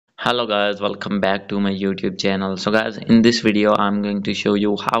Hello guys, welcome back to my YouTube channel. So guys, in this video I'm going to show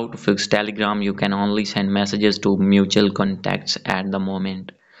you how to fix Telegram. You can only send messages to mutual contacts at the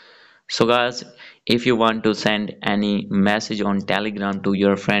moment. So guys, if you want to send any message on Telegram to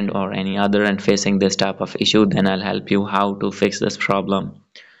your friend or any other and facing this type of issue, then I'll help you how to fix this problem.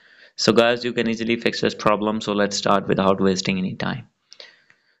 So guys, you can easily fix this problem. So let's start without wasting any time.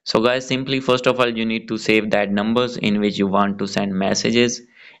 So guys, simply first of all you need to save that numbers in which you want to send messages.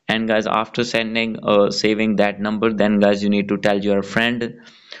 And guys, after saving that number, then guys you need to tell your friend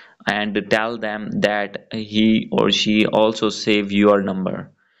and tell them that he or she also save your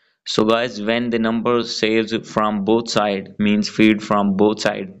number. So guys, when the number saves from both side, means feed from both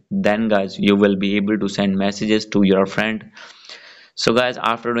side, then guys you will be able to send messages to your friend. So guys,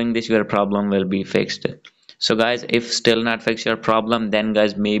 after doing this your problem will be fixed. So guys, if still not fix your problem, then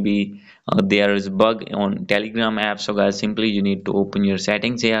guys maybe there is bug on Telegram app. So guys, simply you need to open your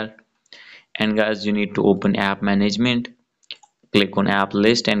settings here, and guys you need to open app management, click on app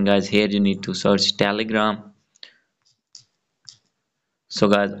list, and guys here you need to search Telegram. So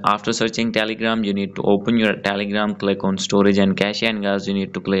guys, after searching Telegram you need to open your Telegram, click on storage and cache, and guys you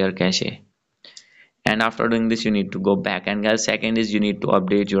need to clear cache. And after doing this you need to go back, and guys second is you need to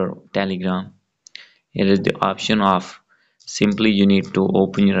update your Telegram. Here is the option of, simply you need to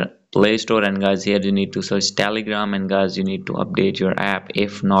open your Play Store, and guys here you need to search Telegram, and guys you need to update your app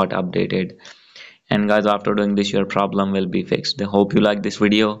if not updated. And guys, after doing this your problem will be fixed. I hope you like this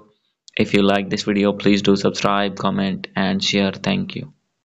video. If you like this video, please do subscribe, comment and share. Thank you.